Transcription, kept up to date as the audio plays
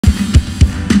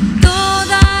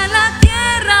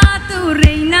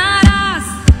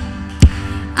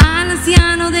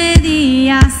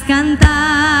días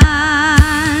cantar.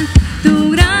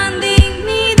 Tu gran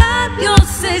dignidad,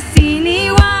 Dios, es sin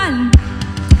igual.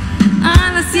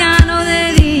 Al anciano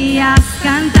de días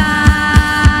cantar.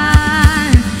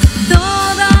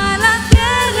 Toda la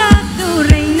tierra tú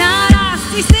reinarás,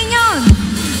 sí Señor.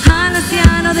 Al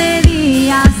anciano de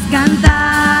días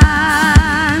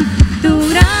cantar. Tu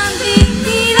gran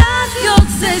dignidad, Dios,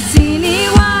 es sin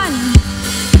igual.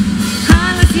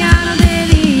 Al anciano de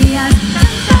días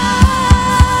cantar.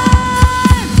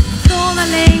 Toda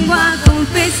lengua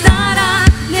confesará,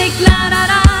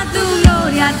 declarará tu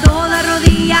gloria, toda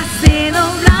rodilla se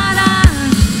doblará,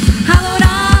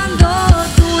 adorando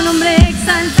tu nombre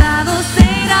exaltado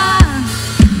será.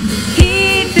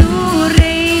 Y tu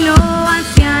reino,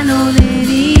 anciano de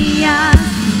días,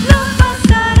 no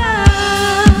pasará,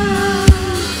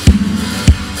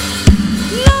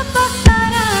 no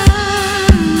pasará,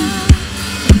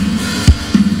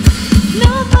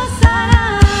 no pasará.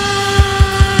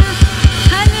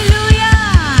 Aleluya.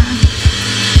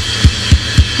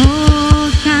 Oh,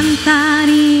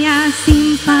 cantaría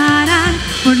sin parar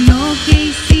por lo que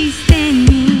hiciste en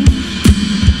mí.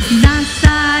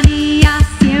 Danzaría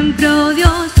siempre, oh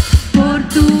Dios, por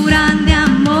tu grande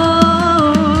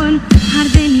amor.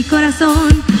 Arde mi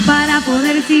corazón para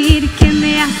poder decir que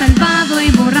me has salvado y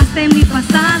borraste mi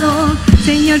pasado.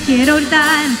 Señor, quiero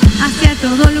gritar hacia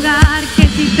todo lugar que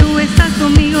si tú estás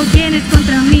conmigo, ¿quién es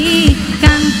contra mí?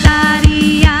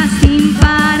 Cantaría sin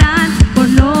parar por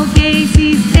lo que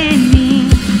hiciste en mí.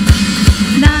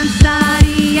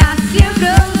 Danzaría siempre,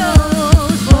 oh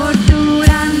Dios, por tu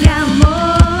grande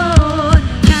amor.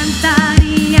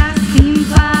 Cantaría sin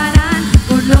parar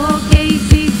por lo que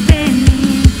hiciste en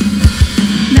mí.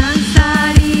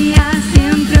 Danzaría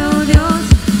siempre, oh Dios,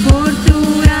 por tu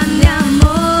grande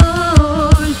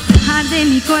amor. Arde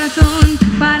mi corazón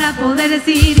para poder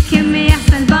decir que me has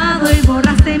salvado y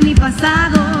borraste mi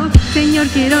pasado. Señor,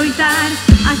 quiero gritar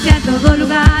hacia todo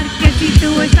lugar que si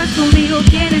tú estás conmigo,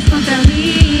 ¿quién es contra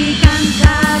mí?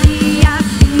 Cantaría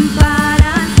sin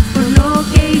parar por lo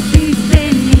que hiciste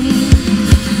en mí.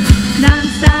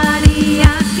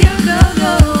 Danzaría siempre, oh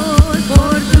Dios,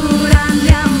 por tu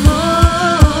grande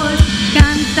amor.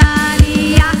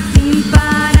 Cantaría sin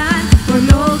parar por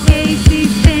lo que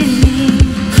hiciste en mí.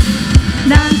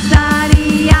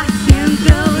 Danzaría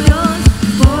siempre, oh Dios,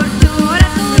 por tu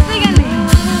oración. Síganme.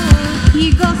 Y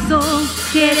gozo,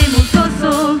 queremos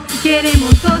gozo,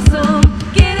 queremos gozo,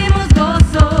 queremos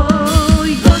gozo.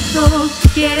 Y gozo,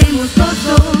 queremos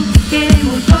gozo,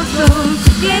 queremos gozo,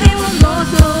 queremos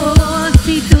gozo.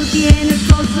 Si tú tienes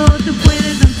gozo, tú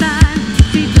puedes danzar.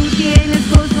 Si tú tienes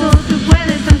gozo, tú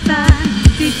puedes danzar.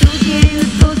 Si tú tienes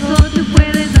gozo, tú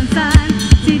puedes danzar.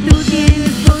 Si tú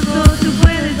tienes gozo, tú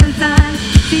puedes danzar.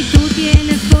 Si tú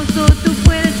tienes gozo, tú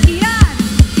puedes girar.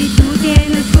 Si tú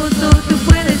tienes gozo, tú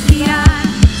puedes girar.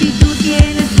 Si tú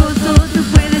tienes gozo, tú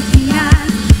puedes girar.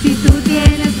 Si tú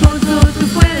tienes gozo, tú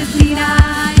puedes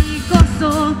girar. Y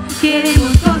gozo,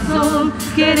 queremos gozo,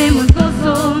 queremos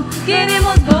gozo,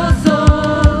 queremos gozo,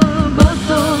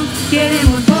 gozo,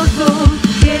 queremos gozo,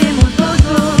 queremos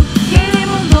gozo,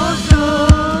 queremos gozo,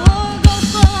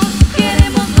 gozo,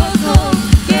 queremos gozo,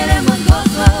 queremos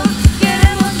gozo,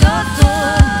 queremos gozo,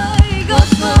 y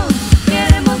gozo,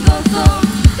 queremos gozo,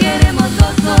 queremos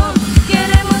gozo,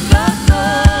 queremos gozo.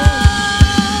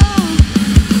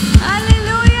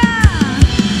 Aleluya.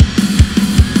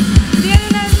 Bien,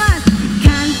 una vez más.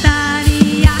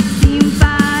 Cantaría sin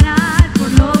parar por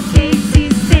lo que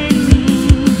hiciste en mí.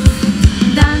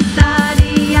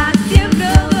 Danzaría siempre,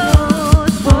 oh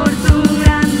Dios, por tu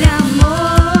grande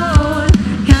amor.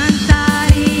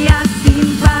 Cantaría sin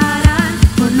parar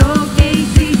por lo que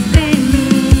hiciste en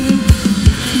mí.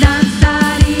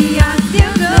 Danzaría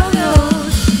siempre, oh Dios,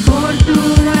 por tu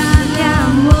grande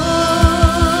amor.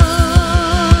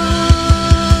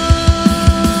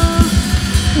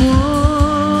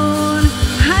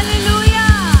 Aleluya.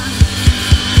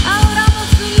 Adoramos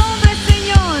tu nombre,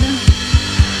 Señor.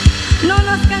 No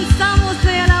nos cansamos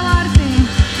de alabarte.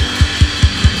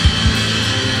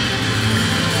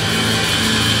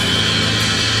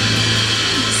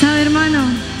 Sabe, hermano,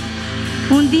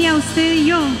 un día usted y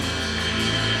yo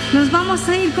nos vamos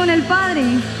a ir con el Padre.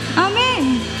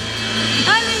 Amén.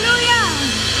 Aleluya.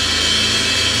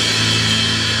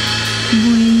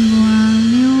 Vuelvo a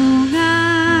mi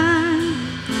hogar,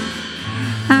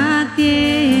 a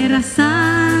tierra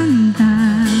santa,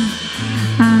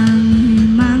 a mi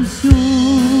mansión.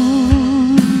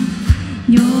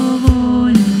 Yo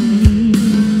volví.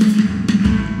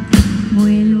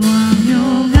 Vuelvo a mi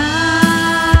hogar,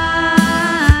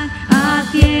 a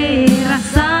tierra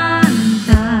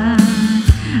santa,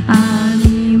 a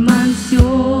mi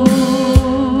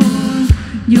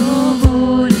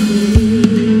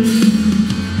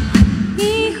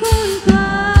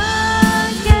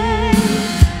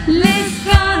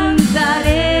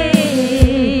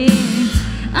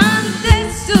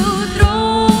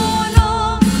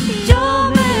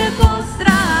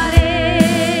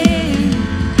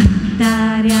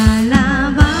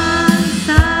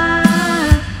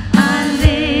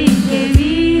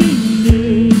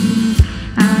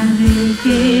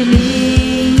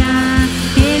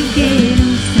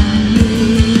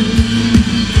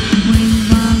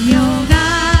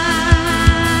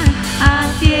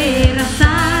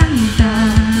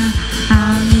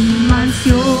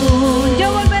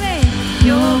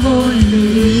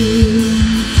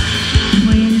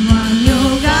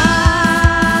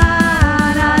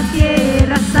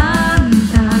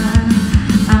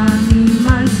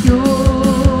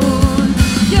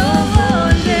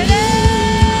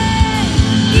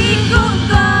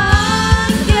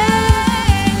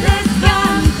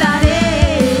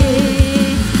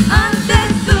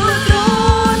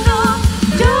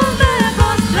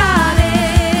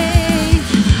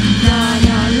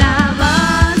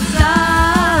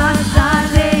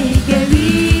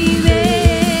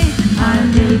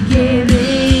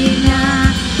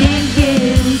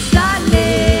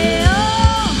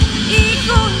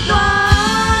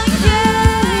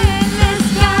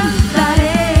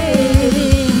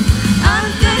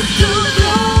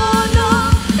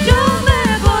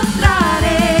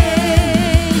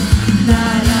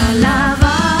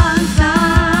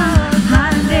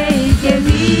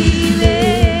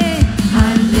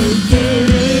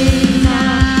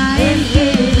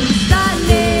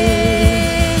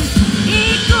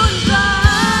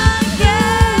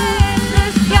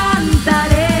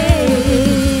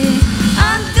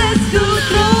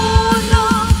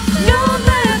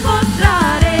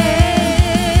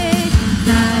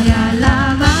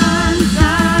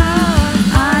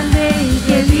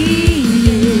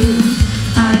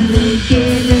que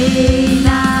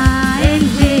reina en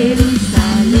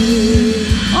Jerusalén.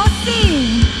 Oh sí,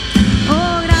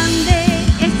 oh grande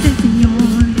es el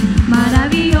Señor,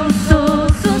 maravilloso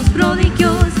sus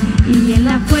prodigios, y en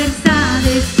la fuerza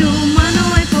de su mano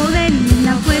hay poder, y en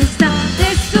la fuerza de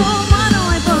su mano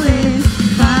hay poder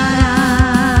para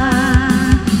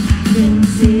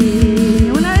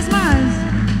vencer. Una vez más,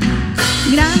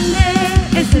 grande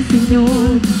es el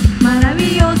Señor,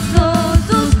 maravilloso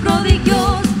sus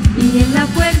prodigios, y en la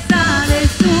fuerza de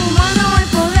su mano hay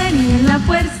poder, y en la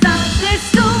fuerza de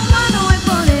su mano hay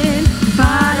poder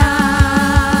para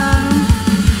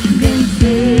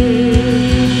vencer.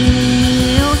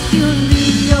 Oh, si un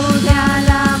brillo de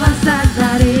alabanza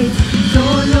daré,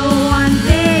 solo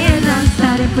ante él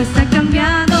danzaré, pues ha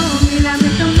cambiado mi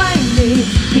lamento en baile,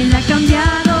 él ha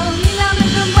cambiado mi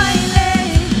lamento en baile.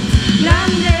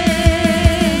 Grande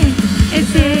es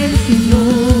el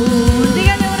Señor.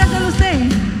 Dígale ahora solo usted.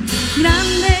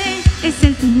 Grande es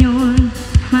el Señor,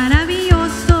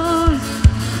 maravilloso,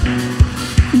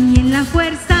 y en la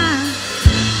fuerza,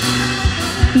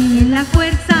 y en la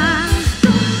fuerza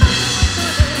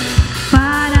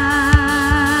para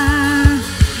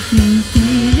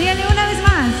vencer. Dígale una vez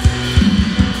más.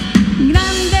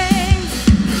 Grande,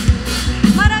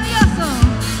 maravilloso,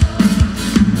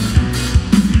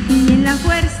 y en la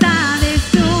fuerza de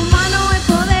su mano hay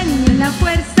poder, y en la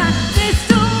fuerza de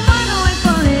su mano hay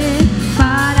poder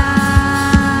para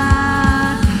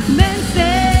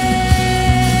vencer.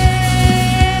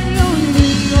 Y un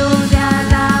brillo de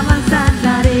alabanza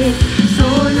daré,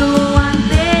 solo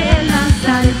ante él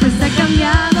danzaré, pues ha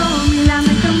cambiado mi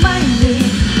lamento en baile,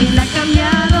 él ha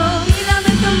cambiado mi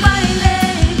lamento en baile.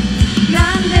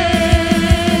 Grande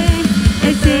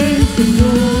es el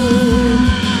Señor.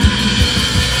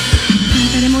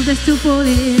 Cantaremos de su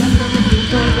poder,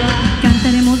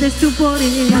 cantaremos de su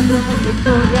poder,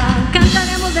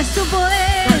 cantaremos de su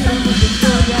poder,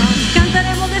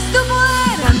 cantaremos de su poder.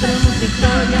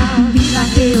 Viva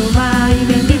Jehová y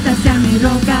bendita sea mi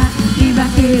roca, viva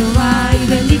Jehová y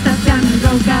bendita sea mi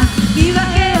roca, viva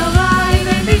Jehová y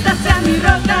bendita sea mi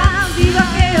roca, viva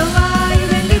Jehová y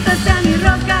bendita sea mi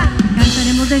roca.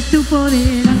 Cantaremos de su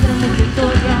poder,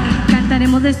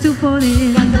 cantaremos de su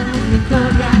poder,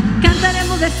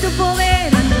 cantaremos de su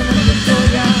poder,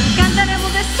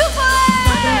 cantaremos de su poder.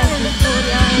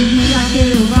 Viva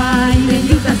Jehová y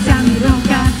bendita sea mi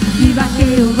roca, viva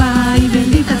Jehová y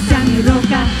bendita sea mi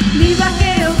roca, viva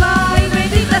Jehová y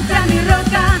bendita sea mi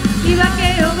roca, viva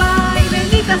Jehová y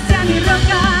bendita sea mi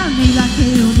roca, viva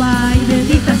Jehová y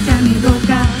bendita sea mi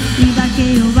roca, viva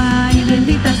Jehová y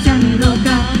bendita sea mi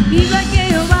roca, viva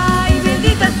Jehová y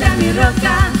bendita sea mi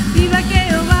roca, viva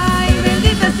Jehová y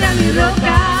bendita sea mi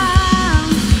roca.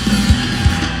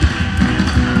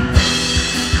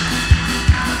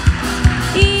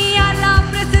 Y a la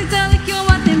presencia de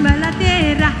Jehová tiembla la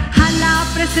tierra, a la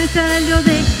presencia del Dios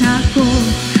de Jacob,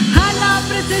 a la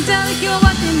presencia de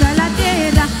Jehová tiembla la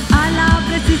tierra, a la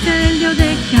presencia del Dios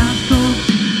de Jacob.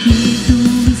 Que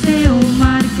tuviste, oh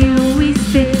mar, que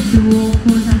huiste, tu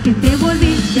Jordán, que te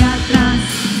volviste atrás.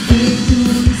 Que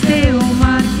tuviste, oh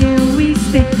mar, que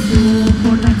huiste, tu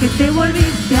Jordán, que te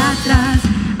volviste atrás.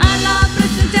 A la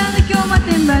presencia de Jehová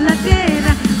tiembla la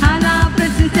tierra, a la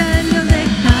presencia del Dios de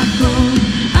Jacob,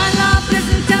 a la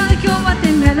presencia de Jehová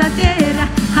tiembla la tierra,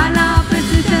 a la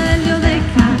presencia del Dios de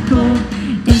Jacob.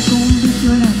 Él convirtió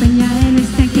la peña en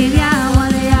estanque de agua,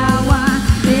 de agua,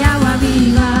 de agua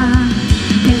viva.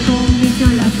 Él convirtió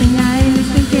la peña en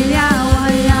estanque de agua,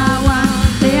 de agua,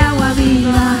 de agua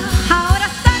viva. Ahora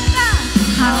salta,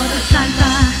 ahora salta,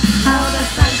 ahora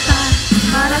salta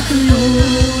para tu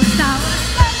luz.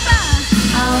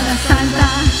 Ahora salta,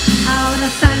 ahora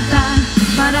salta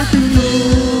para tu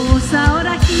luz.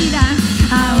 Ahora gira,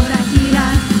 ahora gira,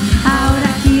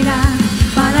 ahora gira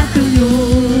para tu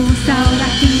luz. Ahora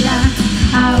gira,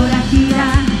 ahora gira,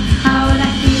 ahora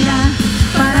gira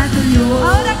para tu luz.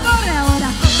 Ahora corre, ahora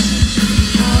corre,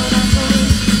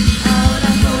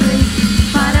 ahora corre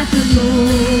para tu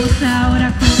luz. Ahora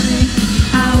corre,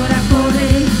 ahora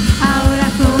corre, ahora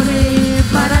corre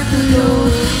para tu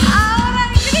luz. Ahora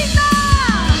grita,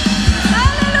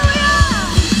 aleluya.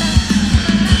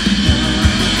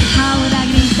 Ahora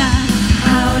grita,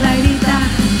 ahora grita,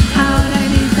 ahora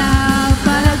grita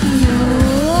para tu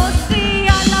luz. Sí,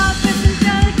 a la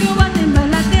presencia de Jehová tiembla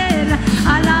la tierra,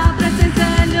 a la presencia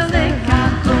del Dios de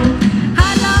Jacob, a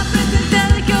la presencia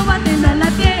de Jehová tiembla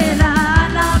la tierra, a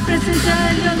la presencia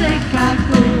del Dios de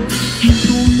Jacob. Él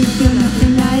convirtió la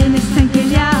peña en estanque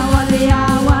de agua, de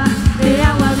agua, de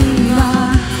agua viva.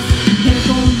 Él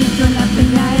convirtió la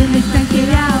peña en estanque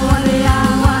de agua, de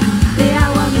agua, de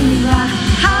agua viva.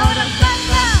 Ahora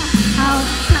salta,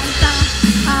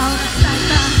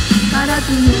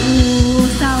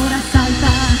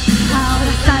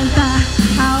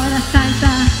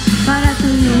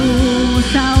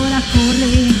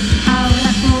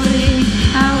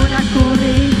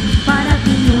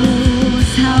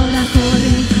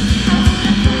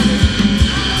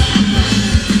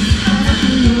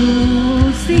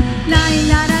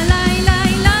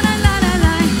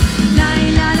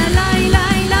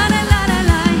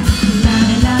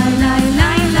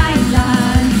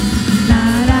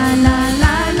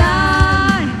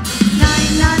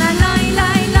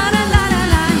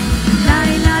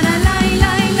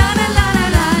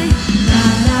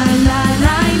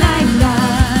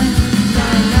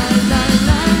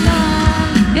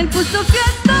 gozo,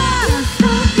 fiesta,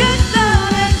 fiesta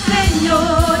del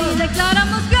Señor. Y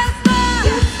declaramos fiesta,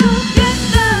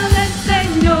 fiesta del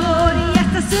Señor. Y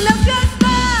esta es una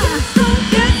fiesta,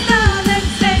 fiesta del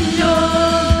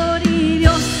Señor. Y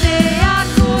Dios se ha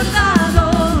acordado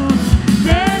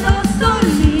de los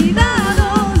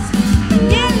olvidados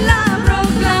y Él la ha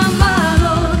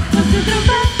proclamado. Con su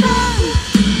trompeta,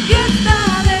 fiesta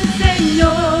del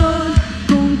Señor.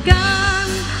 Con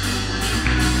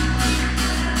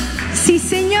sí,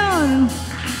 Señor,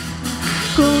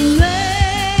 con Él.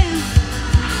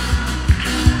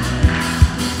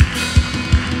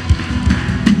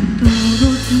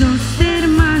 Todos los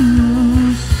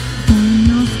hermanos hoy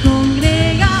nos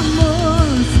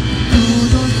congregamos.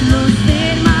 Todos los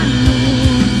hermanos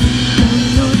hoy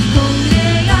nos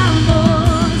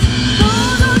congregamos.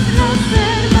 Todos los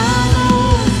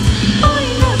hermanos hoy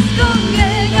nos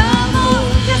congregamos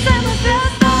y hacemos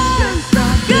fiesta,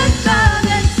 fiesta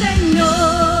del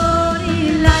Señor. Y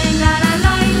la la la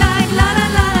la la la la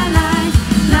la la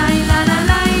la la la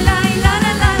la la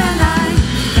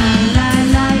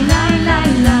la la la la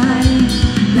la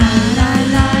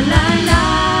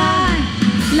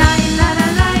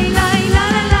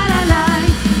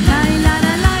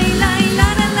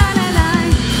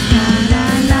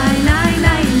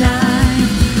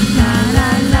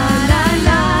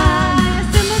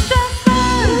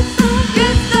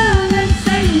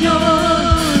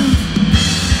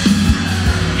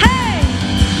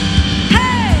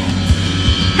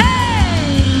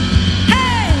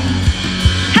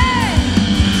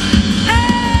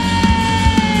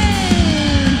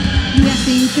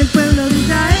el pueblo de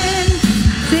Israel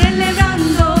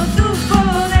celebrando tu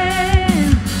poder,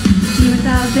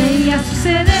 libertad veía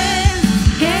suceder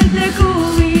entre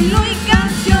júbilo y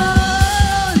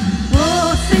canción.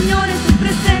 Oh Señor, en tu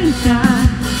presencia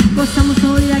gozamos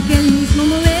hoy de aquel mismo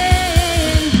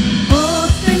mover. Oh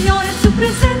Señor, en tu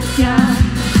presencia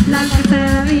la casa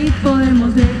de David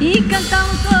podemos ver y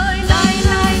cantamos hoy.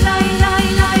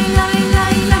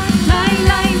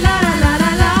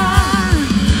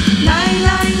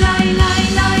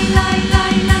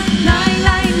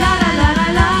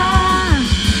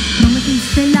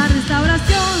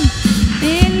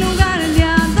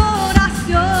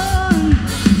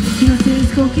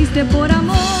 Por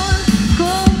amor,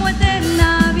 como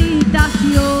eterna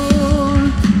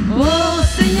habitación. Oh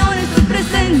Señor, en tu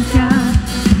presencia,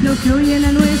 lo que hoy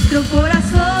llena nuestro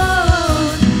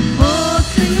corazón. Oh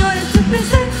Señor, en tu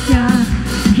presencia,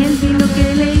 el vino que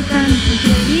deleita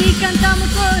y cantamos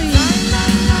hoy.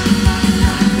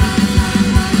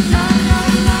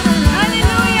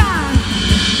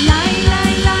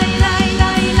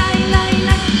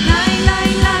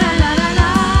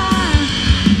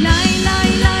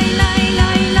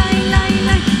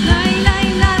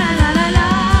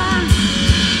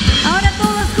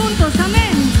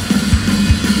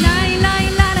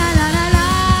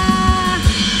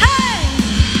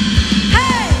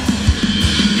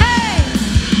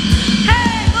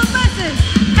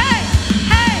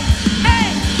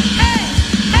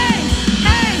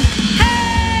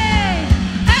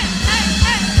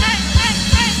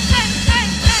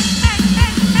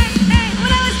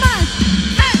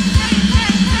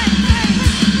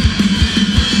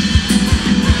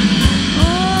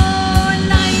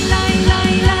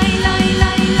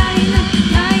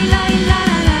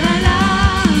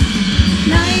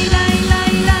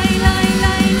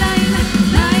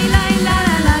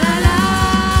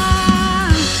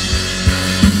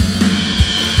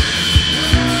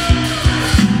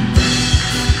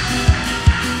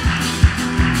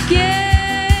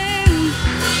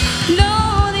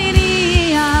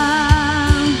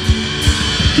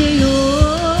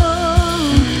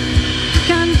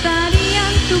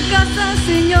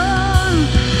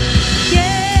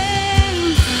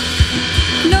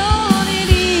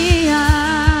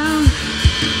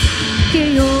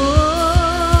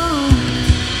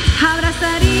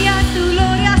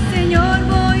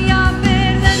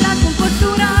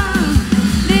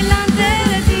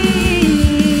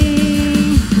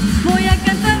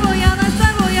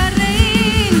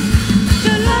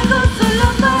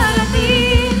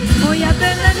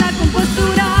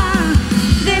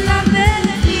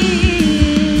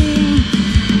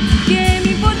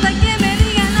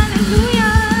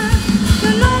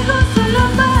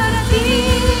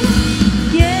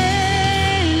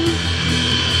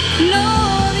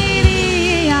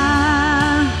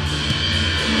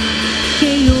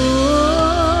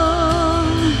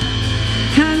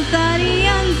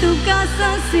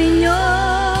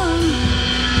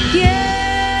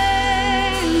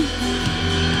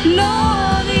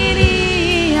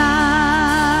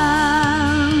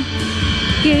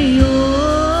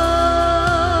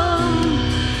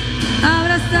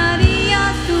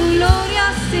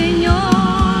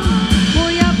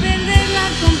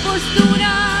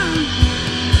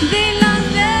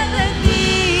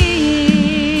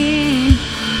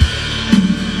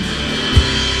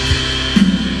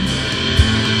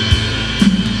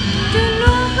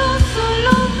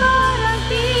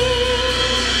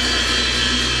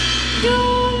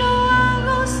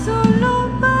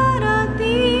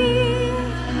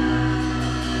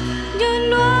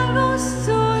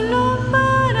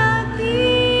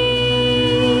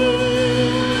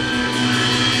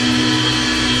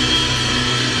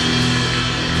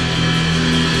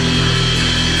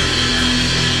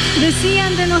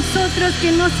 Decían de nosotros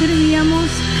que no servíamos.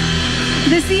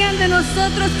 Decían de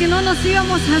nosotros que no nos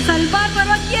íbamos a salvar,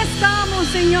 pero aquí estamos,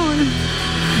 Señor.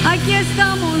 Aquí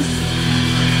estamos.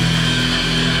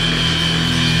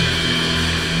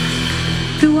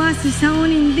 Tú haces a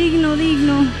un indigno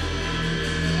digno.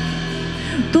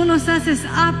 Tú nos haces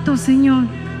aptos, Señor.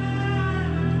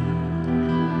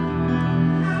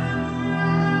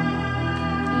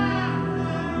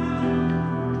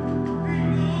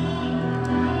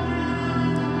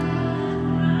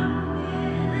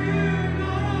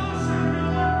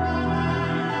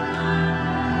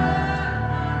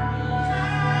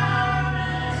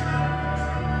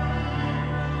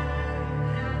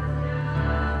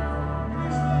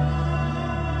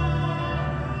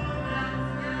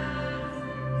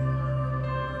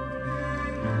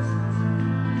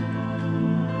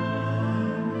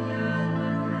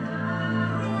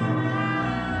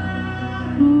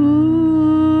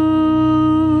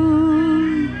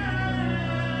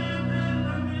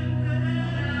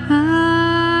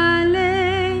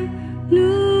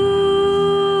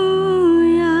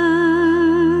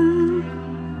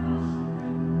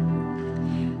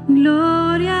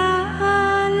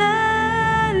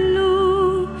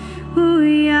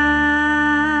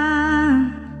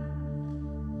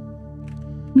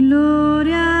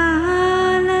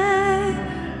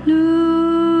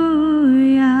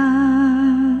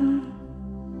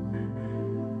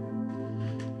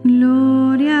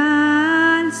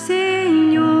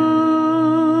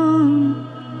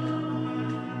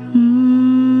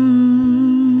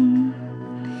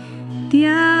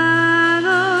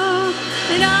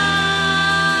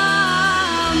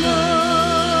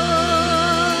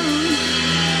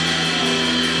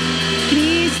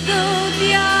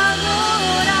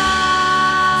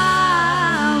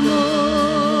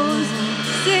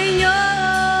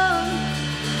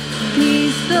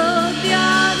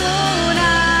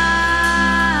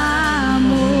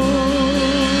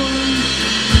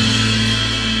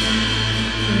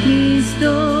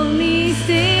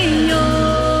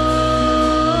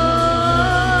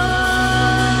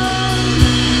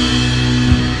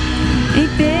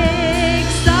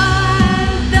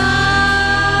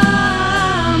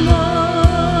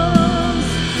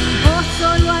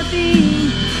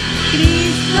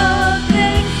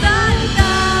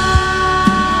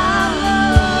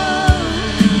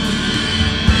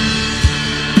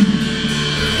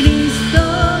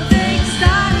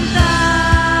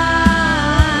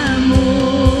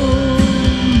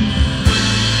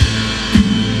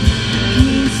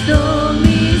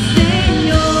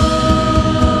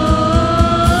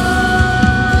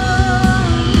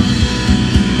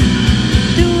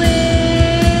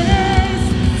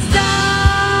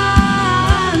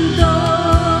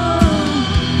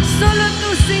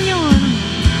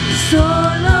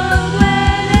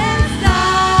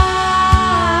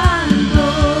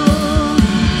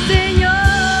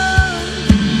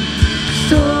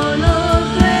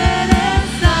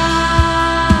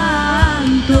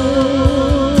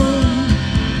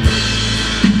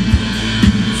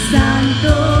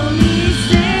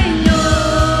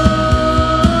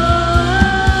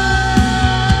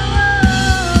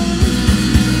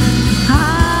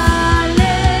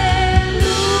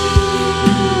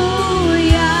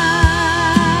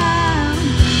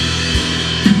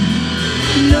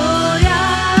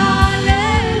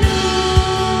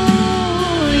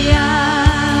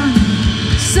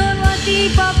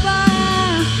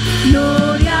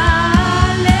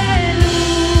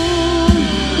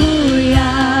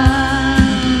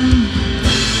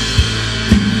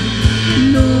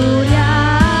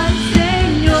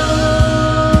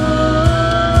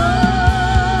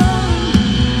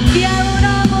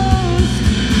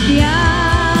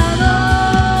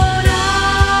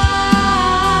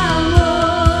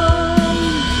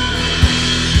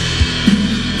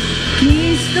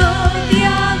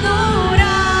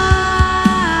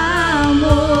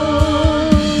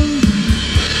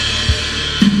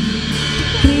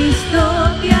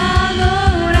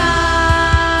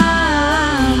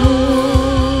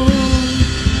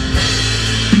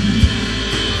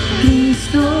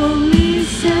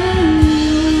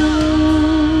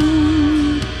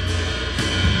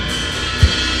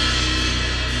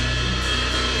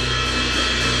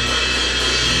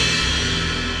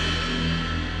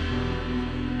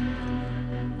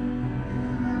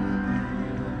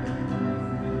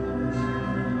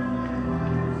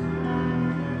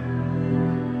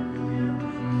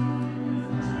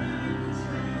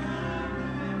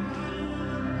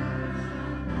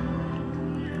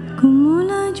 como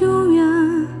la lluvia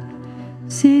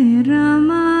se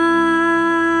derrama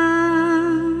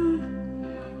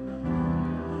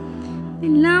de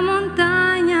la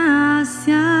montaña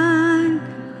hacia el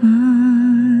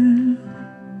mar.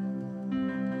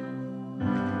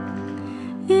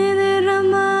 He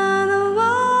derramado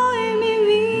hoy mi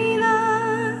vida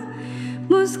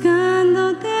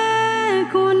buscándote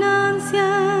con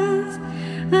ansias,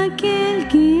 aquel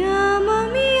que ama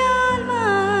mi alma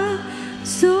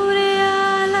sobre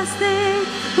alas de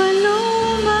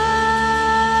paloma,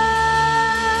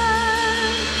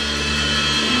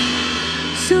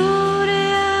 sobre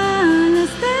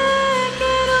alas de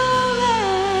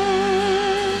querubín.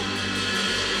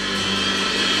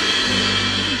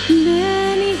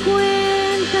 Ven y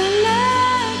cuéntale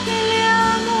que le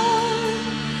amo,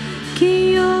 que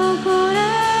yo por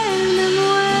él me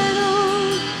muero,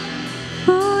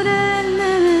 por él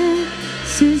me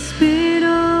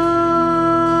desespero.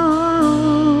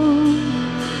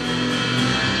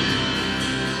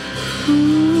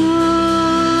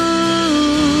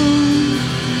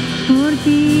 Por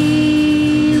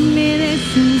ti me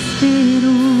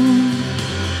desespero.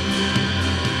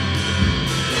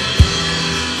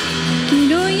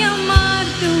 Quiero llamar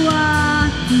tu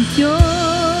atención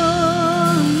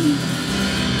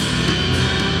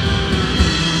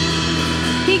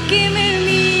y que me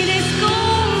mires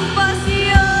con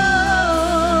pasión.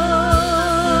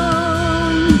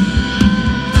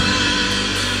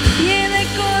 Y he de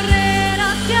correr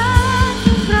hacia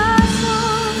tus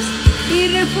brazos y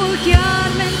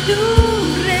refugiarme en tu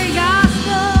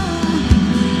regazo.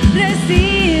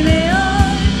 Recibe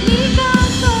hoy mi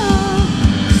canto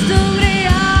sobre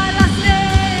alas de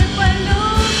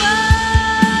paloma,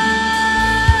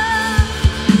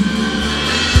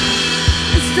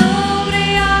 sobre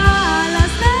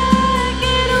alas de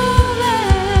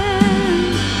querubín.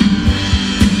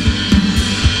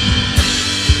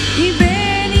 Y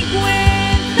ven y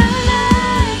cuéntale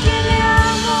que le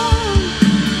amo,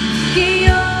 que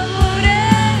yo por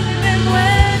él me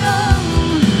muero,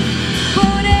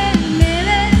 por él me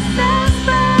desespero.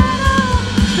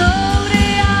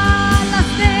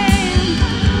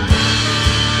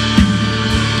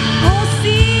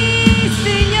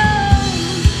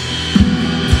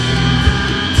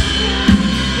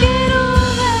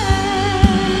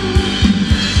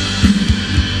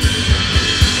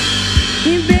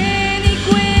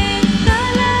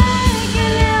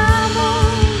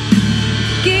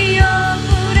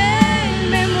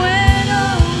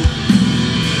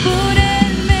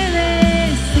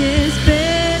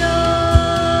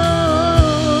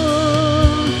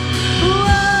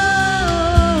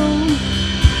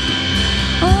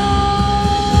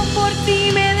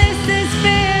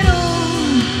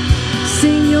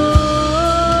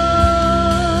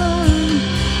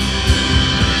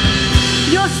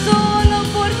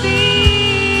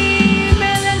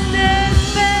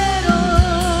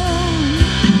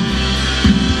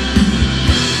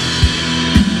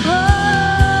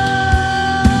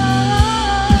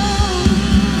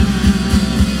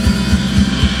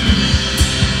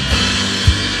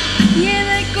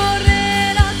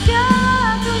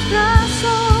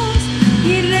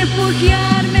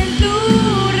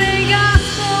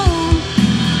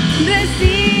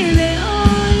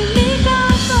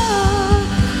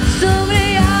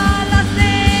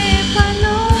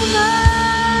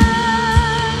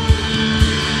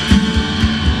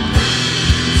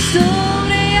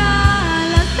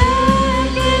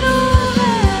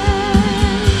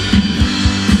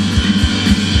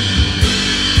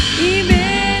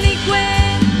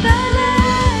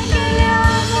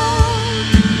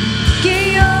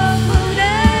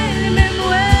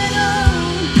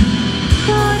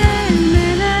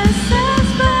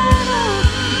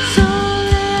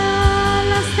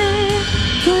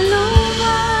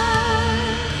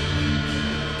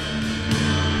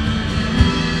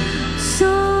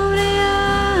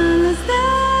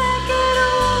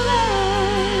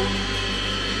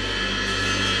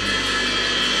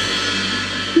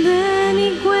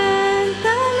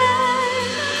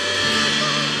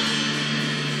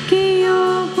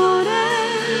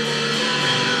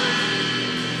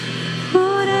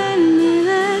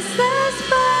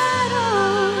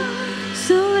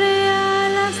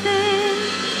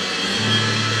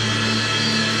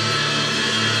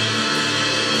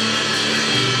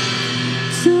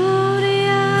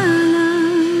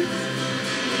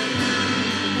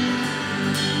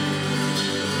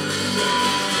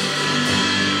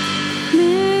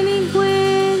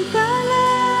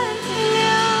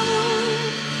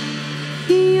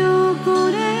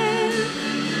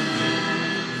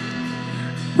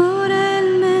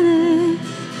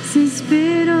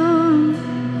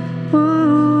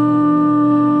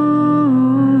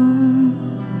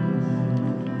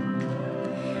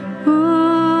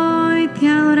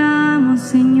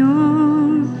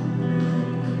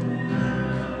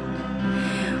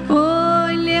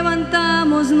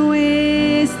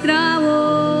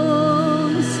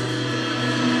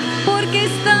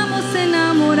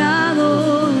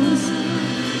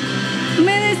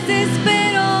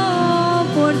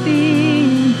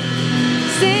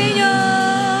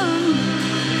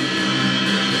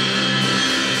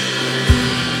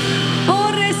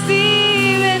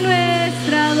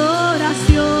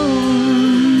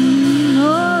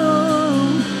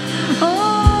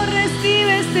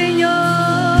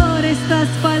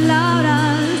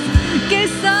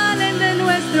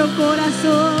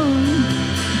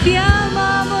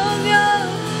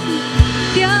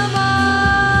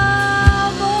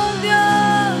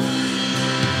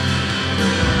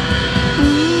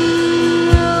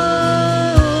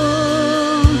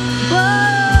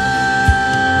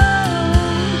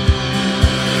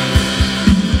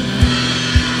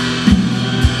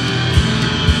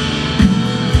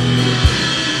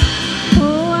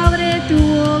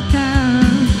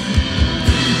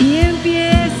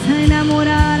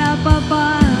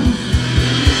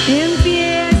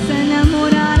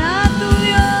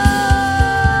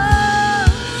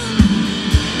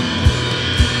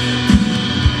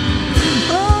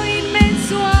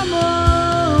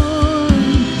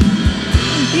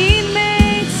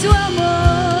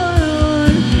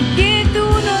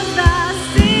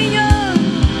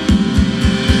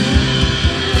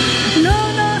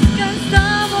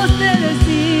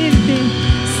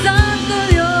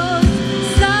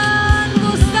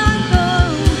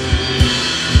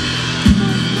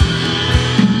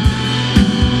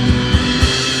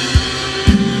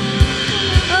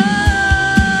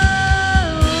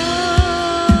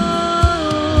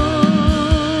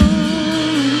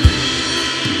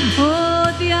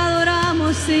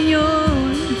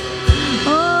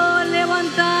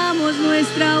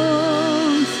 nuestra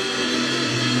voz.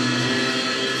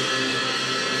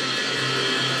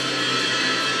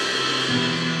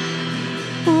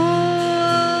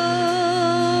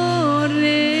 Oh,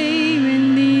 Rey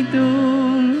bendito.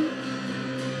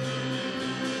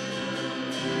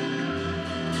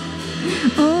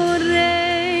 Oh,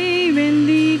 Rey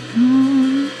bendito.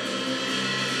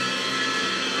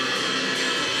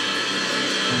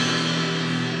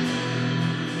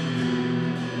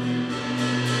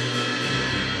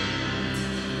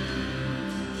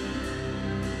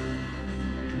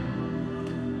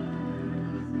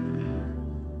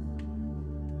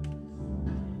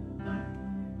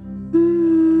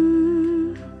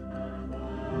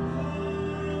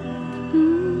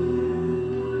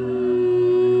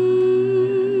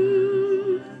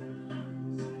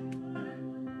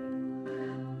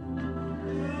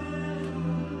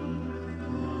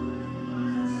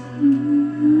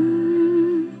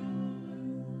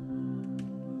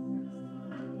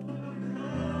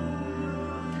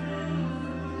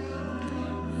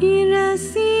 Y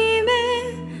recibe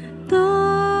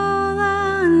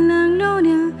toda la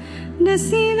gloria,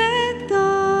 recibe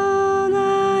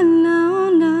toda la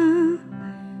honra,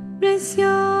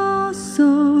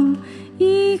 precioso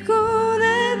Hijo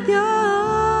de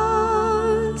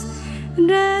Dios.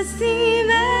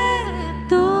 Recibe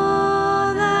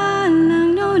toda la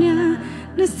gloria,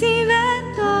 recibe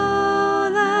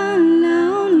toda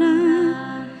la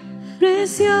honra,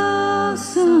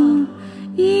 precioso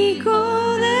Hijo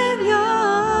de Dios.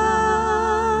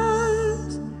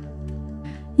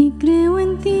 Y creo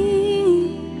en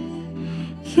ti,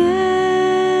 Jesús,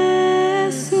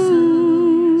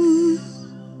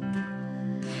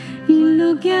 y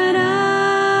lo que harás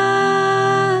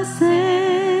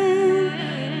en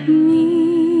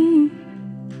mí.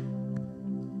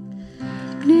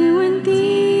 Creo en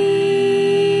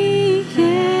ti,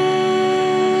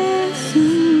 Jesús,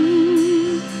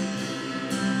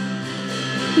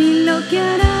 y lo que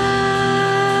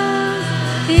harás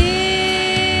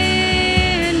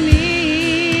en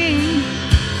mí,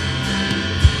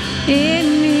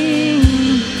 en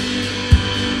mí,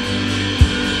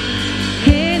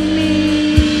 en mí.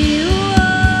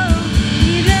 Y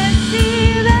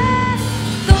recibe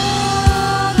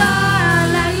toda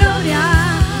la gloria,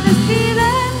 recibe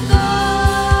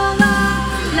toda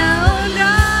la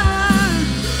honra,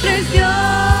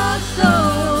 precioso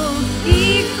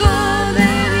Hijo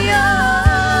de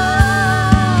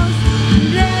Dios.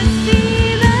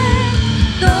 Recibe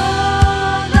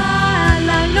toda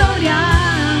la gloria,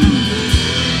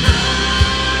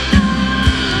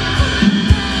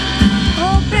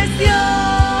 oh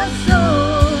precioso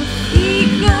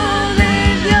Hijo de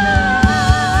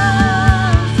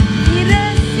Dios. Y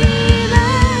recibe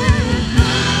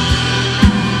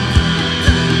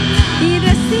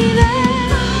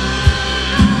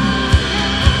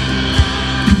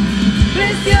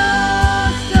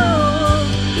precioso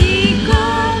Hijo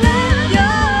de Dios.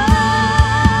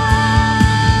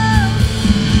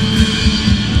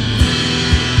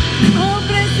 Oh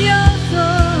precioso,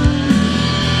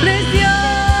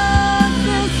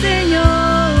 precioso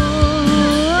Señor.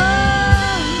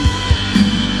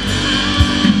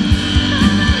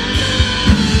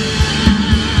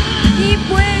 Y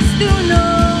pues tu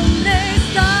nombre es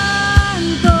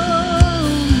santo,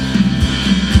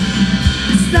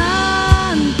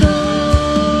 santo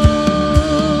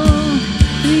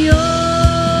Dios.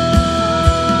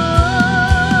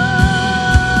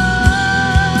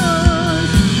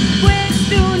 Pues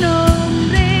tu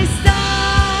nombre es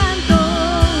santo,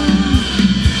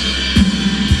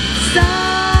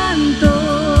 santo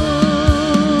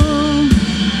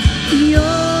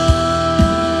Dios.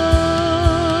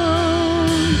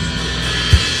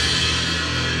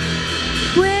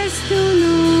 Pues tu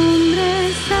nombre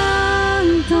es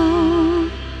santo,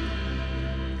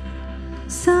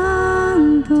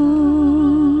 santo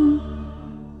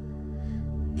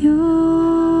Dios.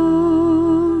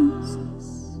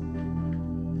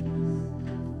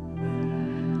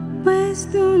 Pues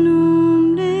tu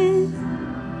nombre es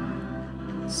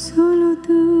solo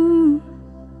tú.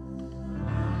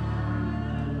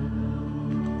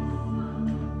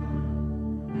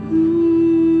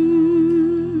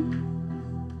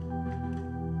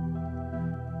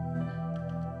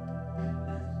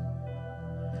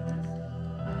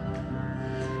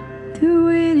 Tú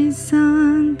eres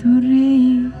santo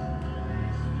Rey,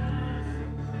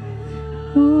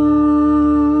 oh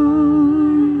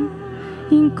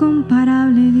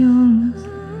incomparable Dios.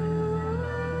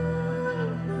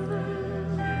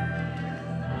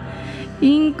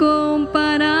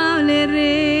 Incomparable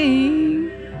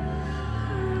Rey,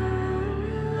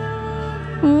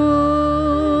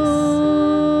 oh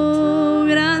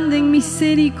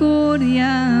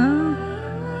misericordia.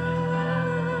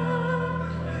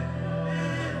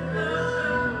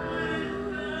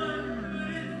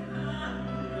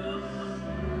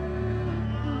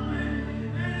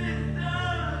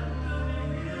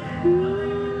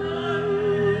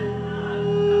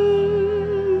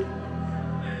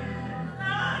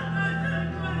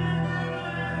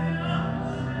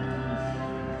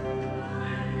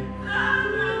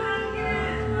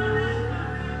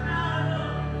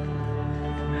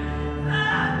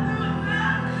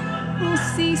 Oh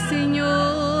sí,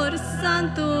 Señor,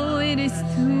 santo eres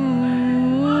tú.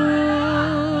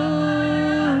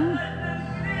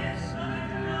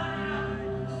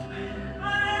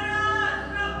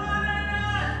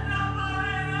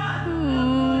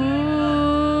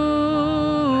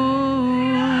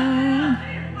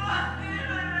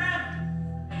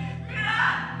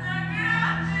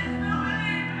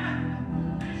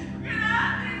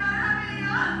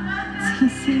 Sí,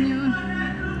 Señor.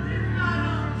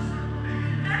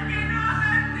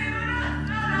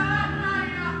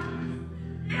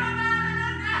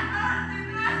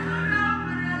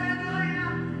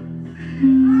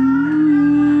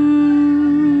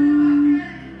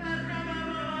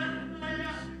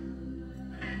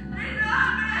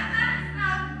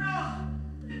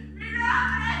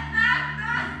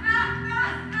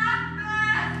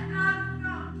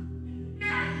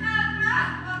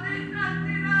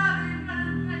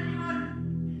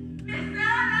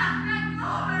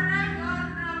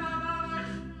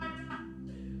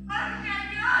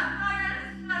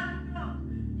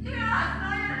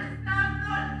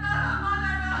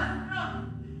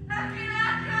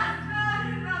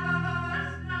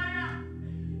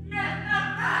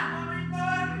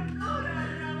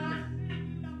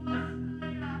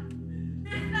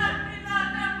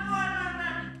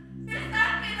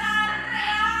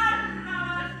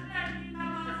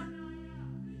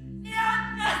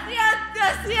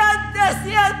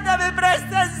 Siente mi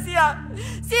presencia,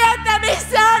 siente mi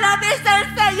sana, dice el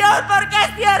Señor, porque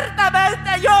ciertamente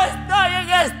yo estoy en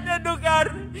este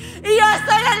lugar y yo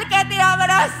soy el que te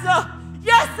abrazo,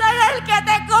 yo soy el que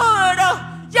te cubro,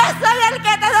 yo soy el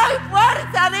que te doy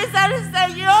fuerza, dice el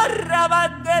Señor.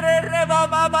 Rabandere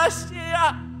rebababashia.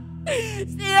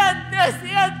 Siente,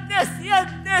 siente,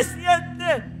 siente, siente,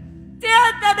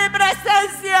 siente mi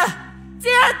presencia.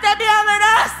 Siente mi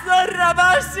abrazo,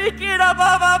 Rabashikira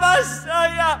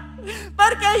Bababashaya,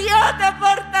 porque yo te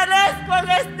fortalezco en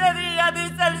este día,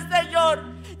 dice el Señor.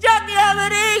 Yo te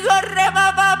abrigo,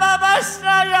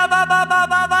 Rebababashaya,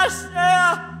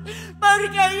 Babababashaya,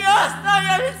 porque yo soy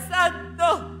el santo.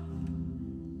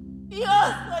 Yo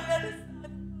soy el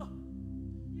santo.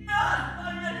 Yo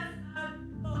soy el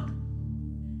santo.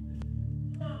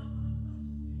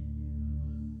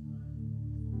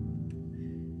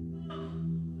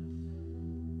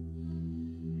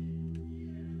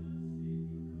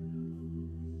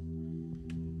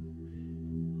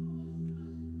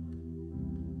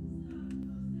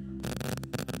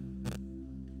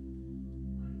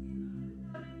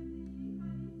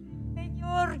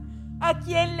 ¿A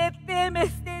quién le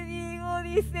temes? Te digo,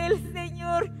 dice el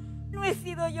Señor. No he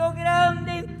sido yo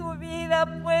grande en tu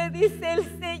vida, pues, dice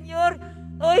el Señor.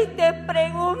 Hoy te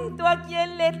pregunto, ¿a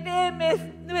quién le temes?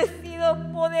 No he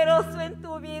sido poderoso en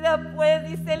tu vida, pues,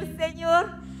 dice el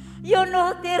Señor. Yo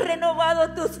no te he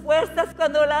renovado tus fuerzas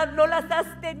cuando no las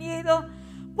has tenido.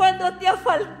 Cuando te ha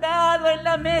faltado en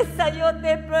la mesa, yo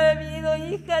te he prohibido,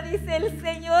 hija, dice el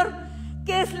Señor.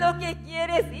 ¿Qué es lo que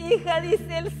quieres, hija?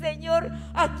 Dice el Señor.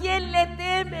 ¿A quién le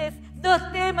temes?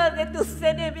 No temas de tus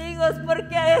enemigos,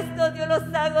 porque a estos yo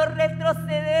los hago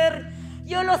retroceder.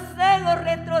 Yo los hago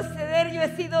retroceder. Yo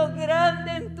he sido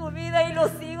grande en tu vida y lo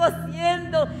sigo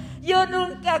siendo. Yo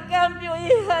nunca cambio,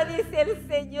 hija, dice el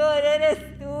Señor.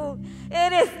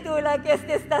 Eres tú la que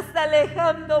te estás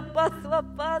alejando paso a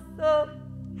paso.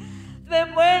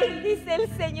 Ven, dice el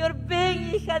Señor. Ven,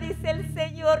 hija, dice el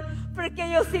Señor, porque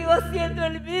yo sigo siendo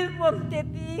el mismo ante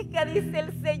ti, hija, dice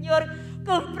el Señor.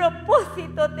 Con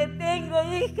propósito te tengo,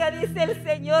 hija, dice el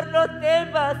Señor. No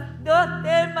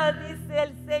temas, dice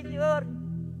el Señor.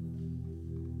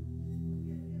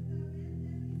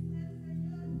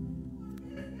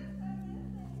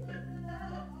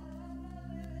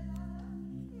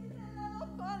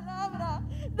 Palabra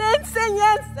de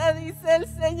enseñanza, dice el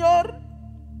Señor.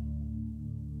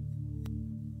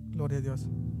 Gloria a Dios.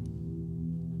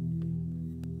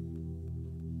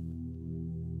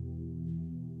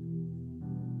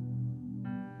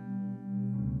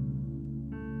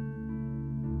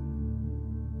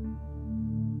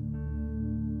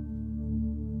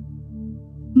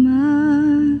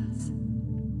 Más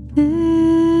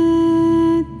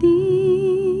de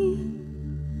ti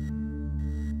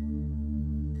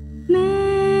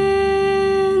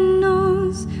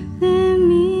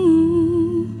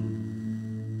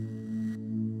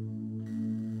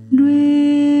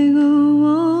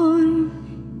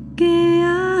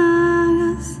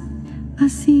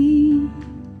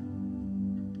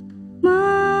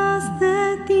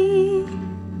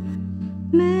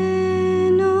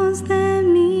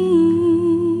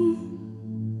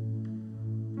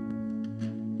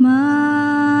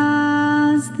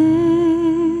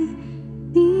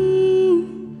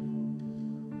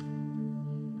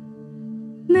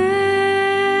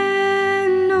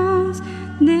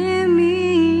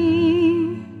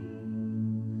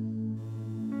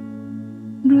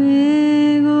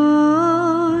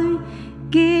Ruego hoy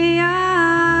que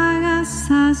hagas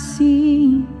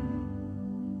así,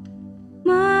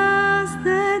 más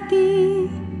de ti,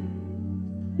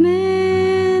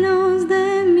 menos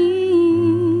de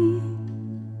mí.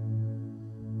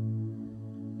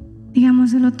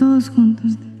 Digámoselo todos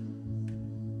juntos.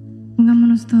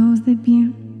 Pongámonos todos de pie.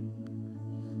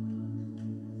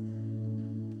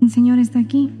 El Señor está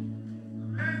aquí.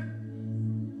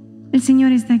 El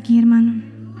Señor está aquí, hermano.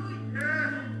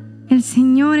 El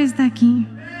Señor está aquí.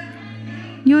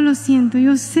 Yo lo siento,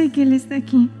 yo sé que Él está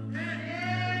aquí.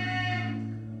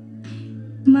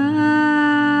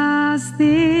 Más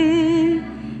de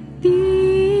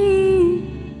ti,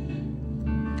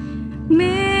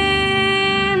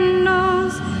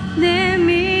 menos de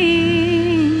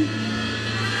mí.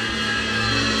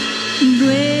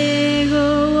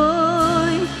 Ruego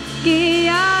hoy que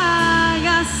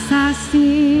hagas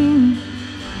así,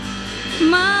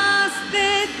 más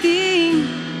de ti,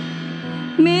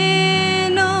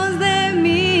 menos de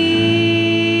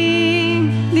mí.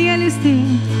 Dígale usted.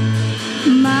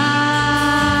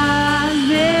 Más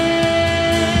de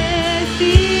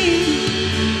ti,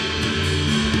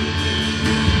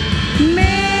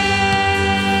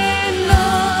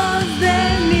 menos de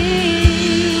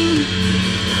mí.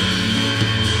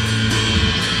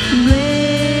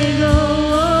 Ruego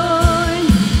hoy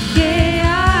que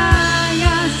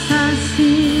hagas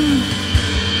así,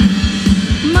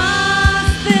 más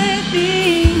de ti,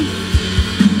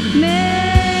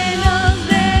 menos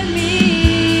de mí.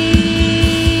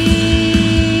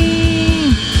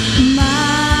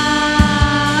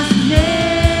 Más de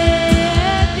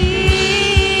ti,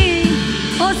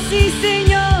 oh sí,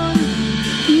 Señor,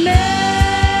 menos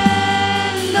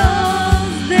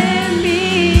de mí.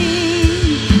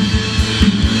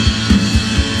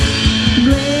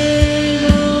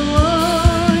 Ruego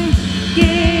hoy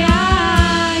que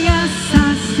hagas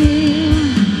así,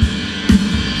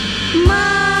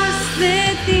 más de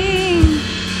ti,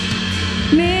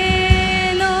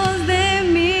 menos de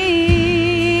mí.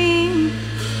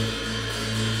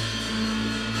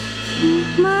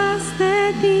 Más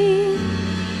de ti,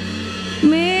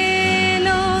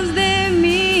 menos de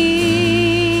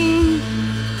mí.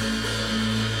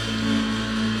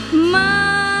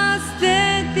 Más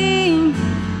de ti,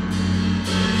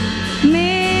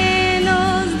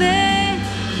 menos de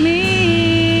mí.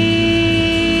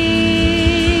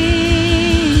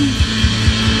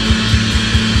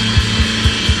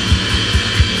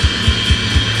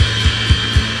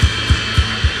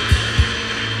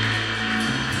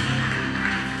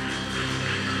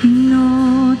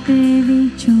 No te he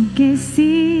dicho que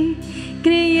si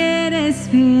creyeres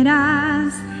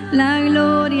verás la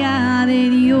gloria de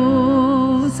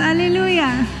Dios.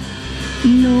 Aleluya.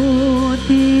 No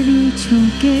te he dicho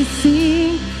que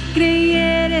si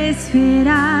creyeres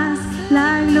verás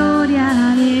la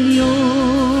gloria de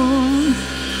Dios.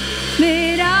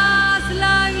 Verás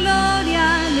la gloria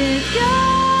de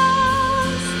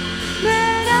Dios.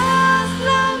 Verás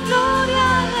la gloria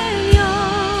de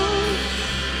Dios.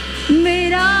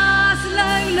 Verás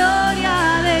la gloria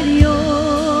de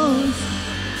Dios.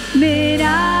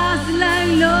 Verás la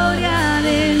gloria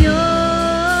de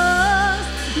Dios.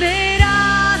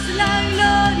 Verás la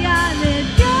gloria de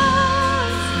Dios.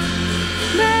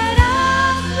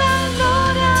 Verás la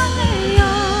gloria de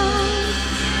Dios.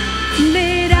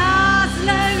 Verás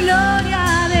la gloria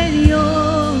de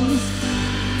Dios.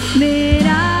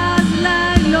 Verás la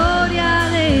gloria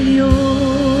de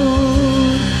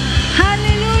Dios.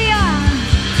 Aleluya.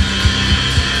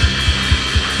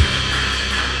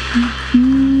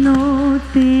 No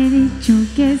te he dicho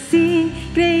que si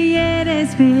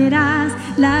creyeres verás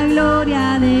la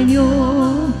gloria de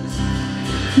Dios.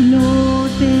 No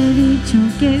te he dicho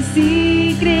que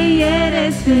si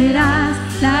creyeres verás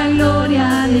la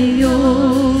gloria de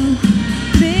Dios.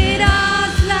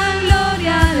 Verás la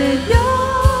gloria de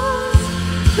Dios.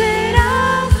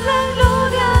 Verás la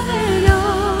gloria de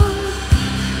Dios.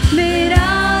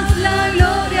 Verás la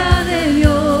gloria de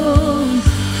Dios.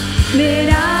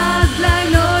 Verás la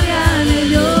gloria de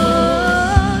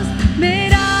Dios.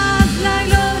 Verás la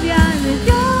gloria de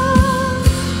Dios.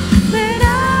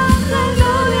 Verás la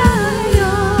gloria de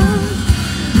Dios.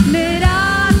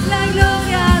 Verás la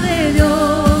gloria de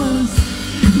Dios.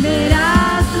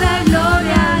 Verás la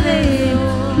gloria de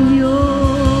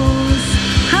Dios.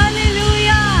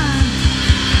 Aleluya.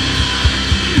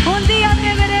 Un día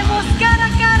te veremos cara a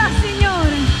cara, Señor.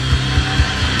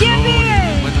 ¿Quién vive?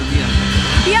 Buenos días.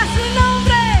 Y a su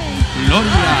nombre.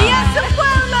 Gloria. Y a su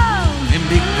pueblo. En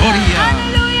victoria.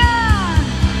 Aleluya.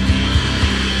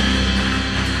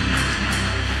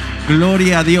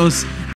 Gloria a Dios.